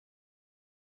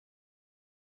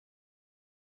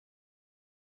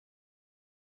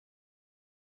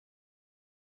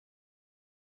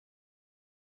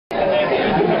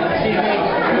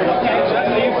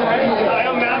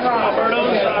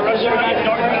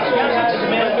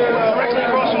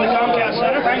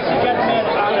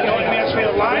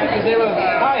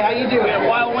We have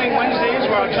Wild Wing Wednesdays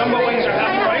where our jumbo wings are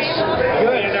half price.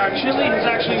 Good. And our chili has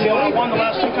actually won the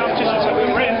last 2 competitions that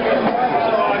we were in.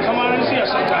 So come on and see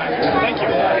us sometime. Thank you.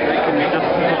 There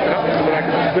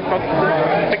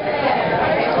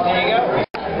you go.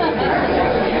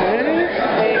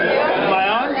 Am I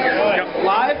on? Yep.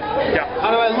 Live? Yeah.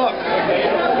 How do I look?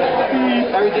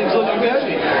 Everything's looking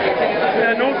good?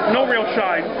 Yeah, no real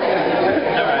shine.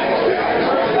 Alright.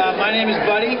 My name is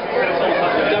Buddy.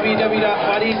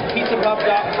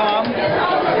 www.buddiespizzapub.com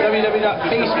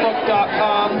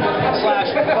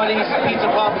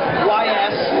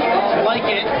www.facebook.com/buddiespizzapub.ys. Like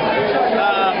it.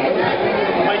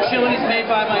 My chili is made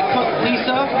by my cook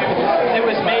Lisa. It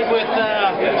was made with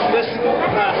this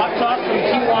hot sauce from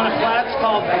Tijuana Flats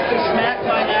called Smack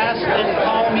My Ass and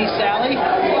Call Me Sally.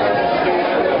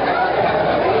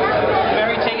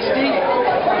 Very tasty.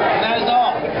 And that is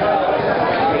all.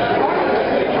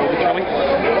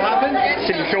 What happened?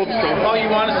 Can you show the show? Oh, you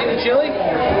want to see the chili?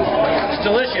 It's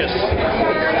delicious.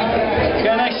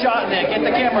 Got a nice shot in there. Get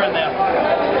the camera in there.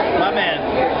 My man.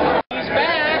 He's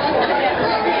back.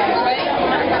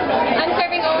 I'm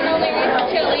serving O'Leary's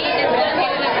chili. It's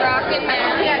located in Brockton,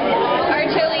 Mass. Our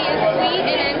chili is sweet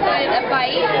and inside is a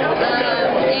bite.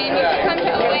 And you should come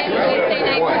to Owen Tuesday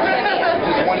night for chili.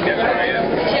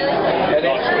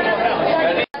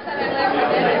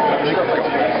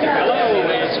 Hello,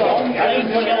 it's homemade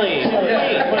chili.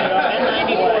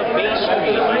 $10.94 base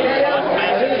fee.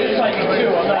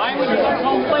 Why would you go to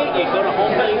Home Plate? You go to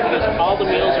Home Plate because all the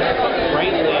meals are cooked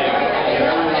right there.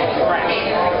 Fresh.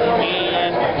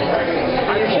 And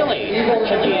our chili.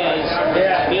 Chili is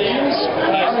beans,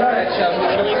 hammer,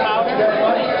 chili powder,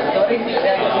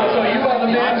 lots of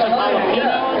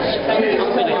jalapenos, a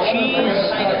bit of cheese,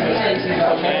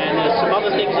 and there's some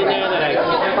other things in there that I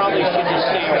probably should just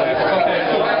stay away from.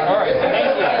 Alright,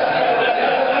 thank you.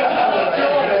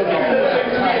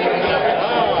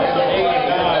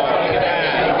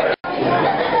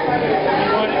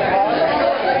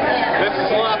 This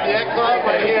is Lafayette Club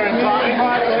right here in Taunton,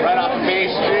 right off of Bay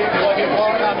Street. Looking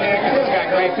forward to coming here because it's got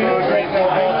great food, great people.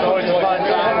 It's always a fun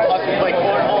time. Plus we play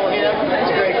cornhole here.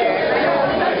 It's a great game.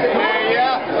 Hey,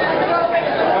 yeah.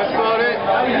 Let's load it.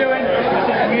 How you doing?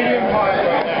 Medium hard.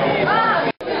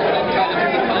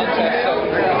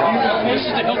 This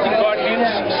is the Hilton Guardians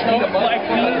smoked black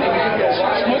bean,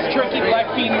 smoked turkey black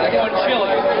bean corn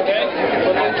chili. Okay,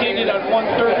 we're located on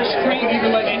 130th Street in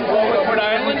Warwick, Rhode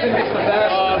Island. We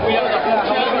have the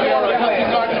hotel. We are a Hilton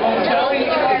Garden Hotel. We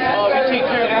take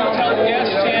care of hotel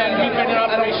guests, and we've been in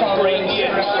operation for 8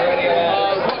 years.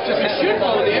 You should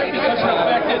go there because of the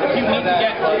fact that if you need to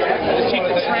get to take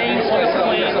the train or the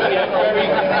plane, we have very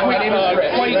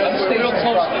quick, real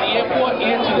close to the airport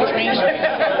and to the train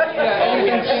station. We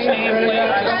have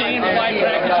stay in flight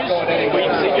packages where you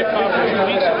can take your car for 2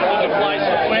 weeks and you can fly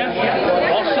somewhere.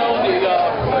 Also,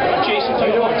 adjacent to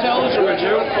the hotel is a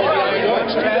restaurant called the Iron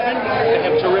Oaks Tavern. They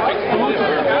have terrific food.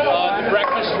 The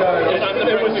breakfast is on the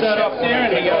breakfast shop there,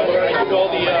 and they do all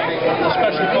the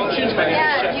special functions. My name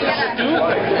is Chef Stu.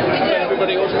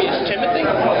 Everybody owes me is Timothy.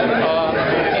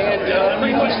 And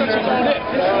pretty much that's about it.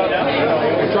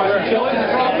 We're killing the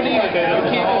property.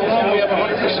 We have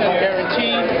 100%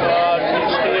 guarantee.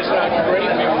 Stay is not great.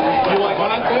 We like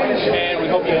hot things, and we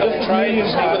hope you have to try it and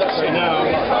stay with us right now.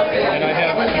 And I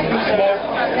have smoke.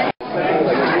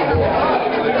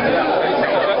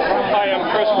 Hi, I'm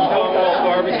Chris from Commonwealth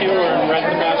Barbecue. We're in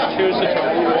Renton, Massachusetts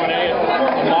on Route 1A,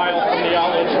 a mile from the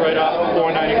outlets right off of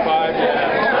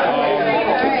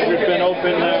 495. We've been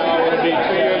open now, it'll be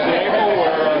 2 years in April.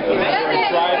 We're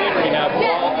driving. We have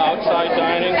all outside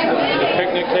dining, the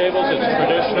picnic tables. It's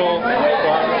traditional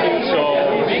barbecue, so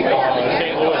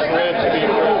St. Louis ribs, beef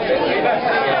ribs,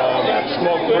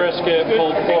 smoked brisket,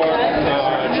 pulled pork,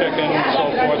 chicken,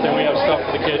 so forth. And we have stuff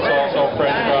for the kids also,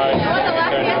 French fries.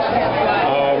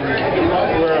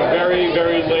 We're a very,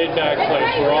 very laid-back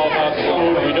place. We're all about the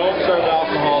food. We don't serve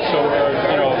alcohol, so we're a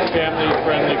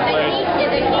family-friendly place.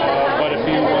 But if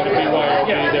you want to BYOB,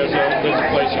 there's a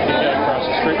place you can get across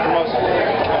the street from us.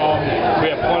 We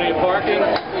have plenty of parking.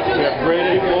 We have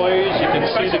great employees. You can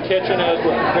see the kitchen as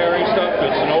we're preparing stuff.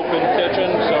 It's an open kitchen,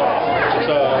 so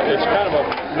it's kind of a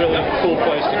really cool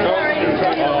place to cook.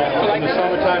 In the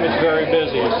summertime, it's very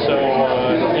busy, so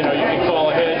you can call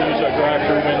ahead and use our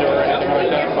drive-through window or anything like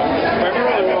that. But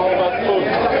primarily, we're all about food. We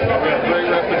have a great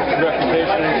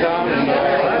reputation in town, and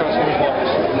our customers love us.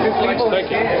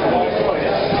 Thank you.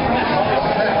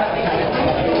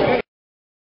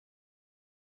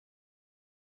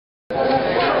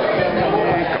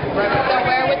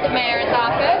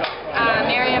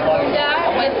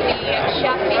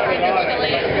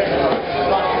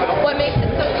 What makes it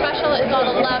so special is all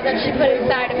the love that she put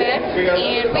inside of it,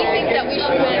 and we think that we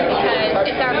should win because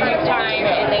it's our first time,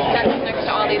 and they sent us next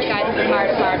to all these guys in the fire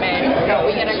department, so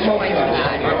we get extra points for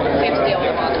that. We have to deal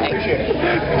with them all day. That's it.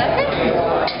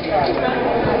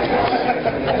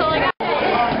 That's all I got.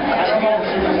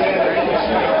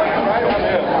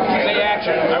 Say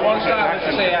action. I want to start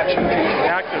with say action.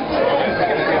 Action. This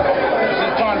is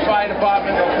the Taunton Fire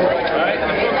Department. Alright?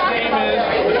 The book's name is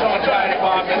the Taunton Fire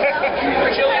Department.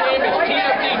 The chili name is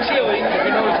TFD Chili. If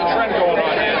you notice the trend going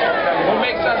on here. What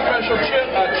makes our special chili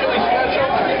special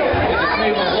is it's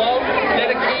made with love,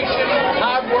 dedication,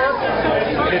 hard work,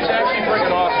 and it's actually freaking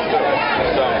awesome.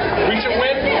 So we should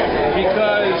win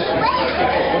because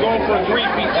we're going for a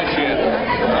three-peat this year.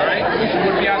 Alright? This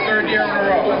would be our third year in a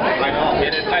row. I know.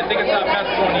 And I think it's our best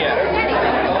one yet.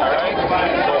 Alright?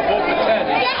 So vote for Ted.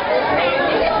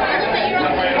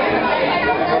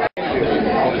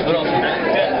 What else?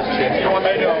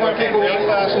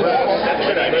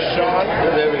 Sean.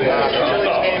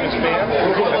 Chili's name is Pam.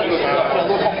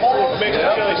 Makes the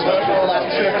chili special.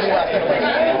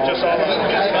 Just all the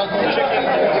chicken,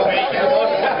 bacon.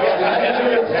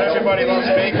 Everybody loves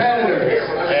bacon.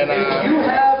 And I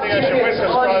think I should win because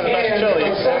it's probably the best chili.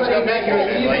 It's got bacon in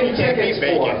it. Like, you can't beat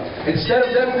bacon. Instead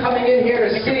of them coming in here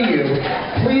to see you,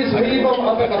 please leave them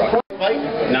up in the front.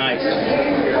 Nice.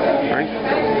 All right.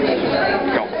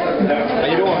 Go. How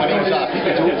you doing? My name is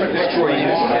Peter Troy.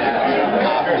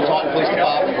 We're talking police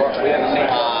department. We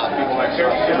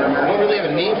don't really have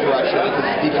a name for our show.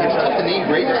 It's tough to name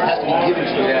greatness. It has to be given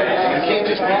to you. You can't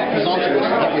just be presumptuous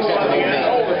and give yourself a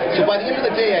name. So by the end of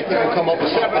the day, I think we'll come up with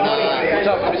something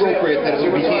appropriate that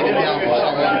will be handed down to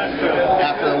someone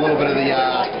after a little bit of the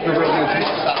proverbial piece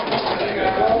of stuff.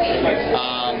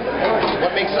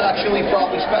 What makes our chili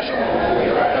probably special?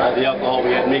 The alcohol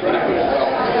we had making it.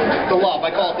 The love.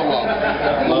 I call it the love.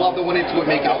 The love that went into it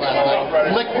making it last night.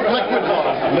 Liquid love.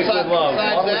 Liquid love.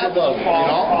 Besides that,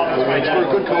 it's for a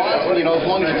good cause. As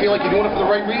long as you feel like you're doing it for the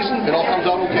right reason, it all comes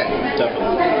out okay.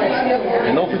 Definitely.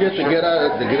 And don't forget to get out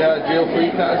of jail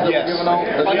free cards that we're giving out.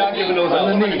 We are giving those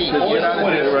out. Underneath. Get out of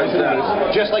jail right there.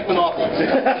 Just like Monopoly.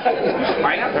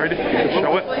 Ready?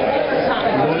 Show it.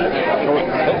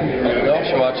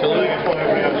 Show our chili.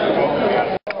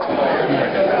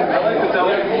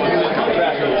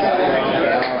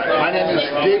 My name is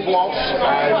Dave Walsh.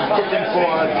 I'm cooking for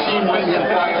Team Wing and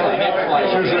Fire.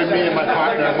 It's usually me and my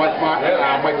partner, Mike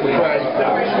McCray.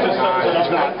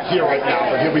 He's not here right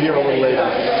now, but he'll be here a little later.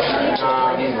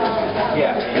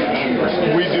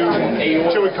 We do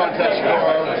chili contests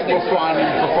for fun,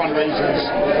 for fundraisers,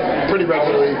 pretty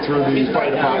regularly through the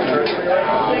fire department.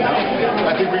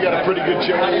 I think we got a pretty good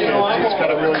chili. It's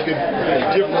got a really good,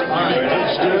 different, unique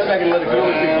taste to it. Let it go.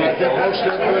 They're most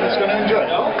of it, it's going to enjoy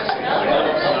it.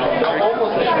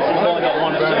 We've only got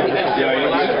one burner.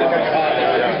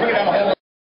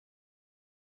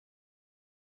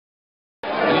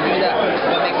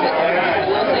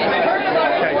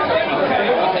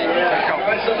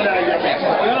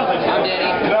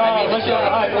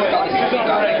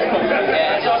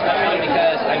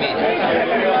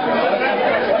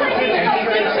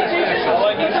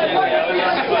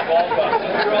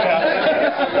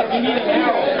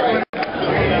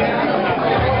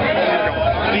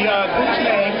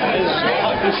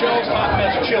 Michelle's Hot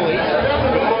Mess Chili.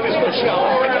 The cook is Michelle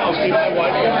Murkowski, my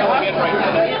wife. We're coming in right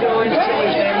now. The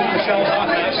chili's name is Michelle's Hot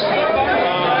Mess.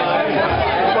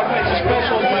 What makes it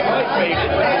special is my wife made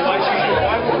it.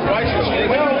 Why should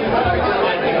she win?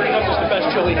 I think because it's the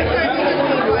best chili here.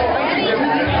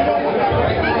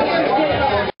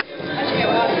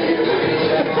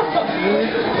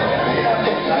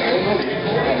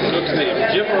 Cook's name,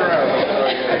 Jim Herrera.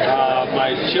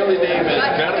 My chili name is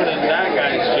better than that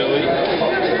guy's chili.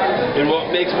 And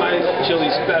what makes my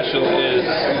chili special is,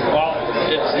 well,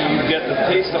 you get to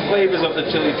taste the flavors of the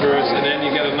chili first, and then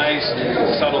you get a nice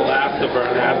subtle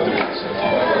afterburn afterwards.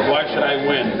 Why should I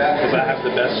win? Because I have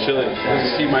the best chili. You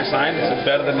see my sign? It's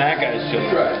better than that guy's chili.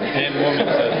 And woman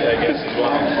said, I guess as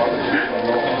well.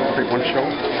 One show.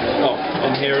 Oh,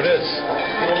 and here it is.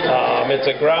 It's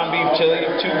a ground beef chili,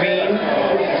 2 bean,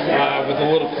 with a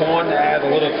little corn to add a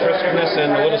little crispiness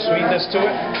and a little sweetness to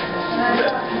it.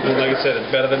 And like I said, it's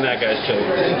better than that guy's chili.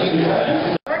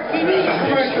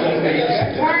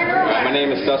 My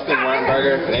name is Dustin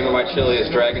Weinberger. The name of my chili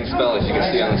is Dragon Spell, as you can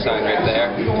see on the sign right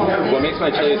there. What makes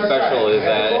my chili special is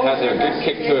that it has a good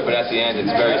kick to it, but at the end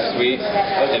it's very sweet.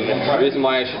 And the reason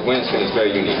why I should win is because it's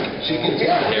very unique.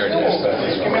 Here it is.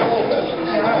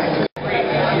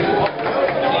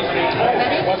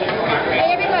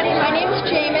 Hey everybody, my name is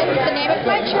Jamin. The name of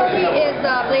my chili is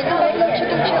Blazing Buffalo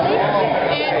Chicken Chili.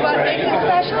 And what makes it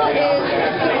special is the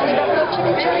Blazing Buffalo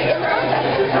Chicken in the process.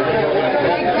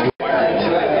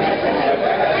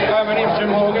 Hi, my name is Jim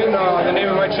Hogan. The name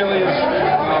of my chili is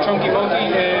Chunky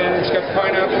Monkey, and it's got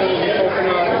pineapple,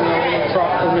 coconut, and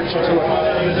tropical mixture to it.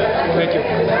 Thank you.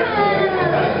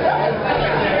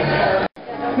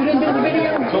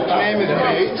 Cook's name is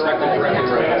me.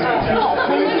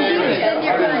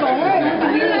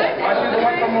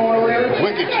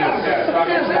 Wicked chili.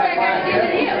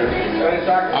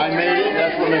 I made it.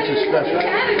 That's what makes it special.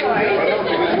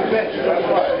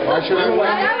 Why should I win?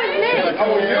 I come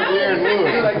over here and lose.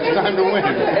 It's time to win.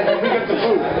 We got the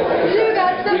food.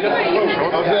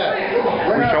 How's that?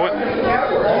 We show it.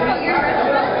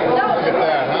 Look at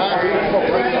that, huh?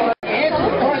 Answer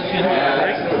the question.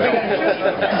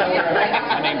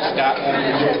 My name's Scott.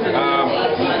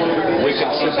 Wicked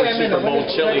Super Bowl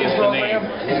Chili is the name.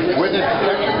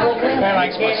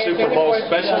 Makes my Super Bowl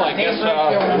special. I guess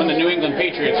when the New England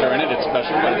Patriots are in it, it's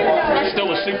special, but it's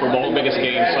still a Super Bowl, biggest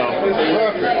game, so.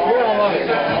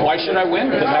 Why should I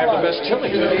win? Because I have the best chili.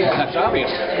 That's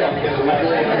obvious.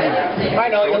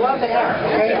 I know, you love the hair,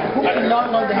 okay? Who can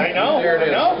not love the hair? I know.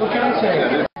 What can I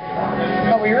say?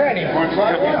 Are we ready?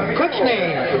 Cook's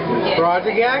name,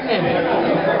 Roger Gagnon.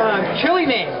 Chili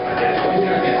name,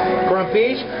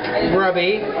 Grumpy's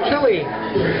Grubby Chili.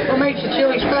 What makes the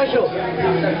chili special?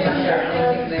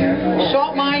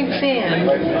 Salt mine sand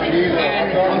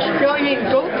and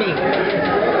Australian goat meat.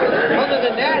 Other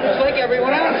than that, it's like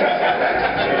everyone else.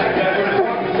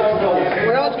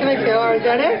 What else can I say? Oh, is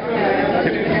that it?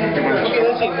 Okay,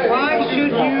 let's see. Why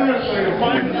should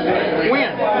you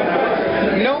win?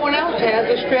 No one else has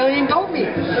Australian goat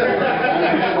meat.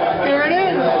 Here it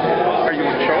is.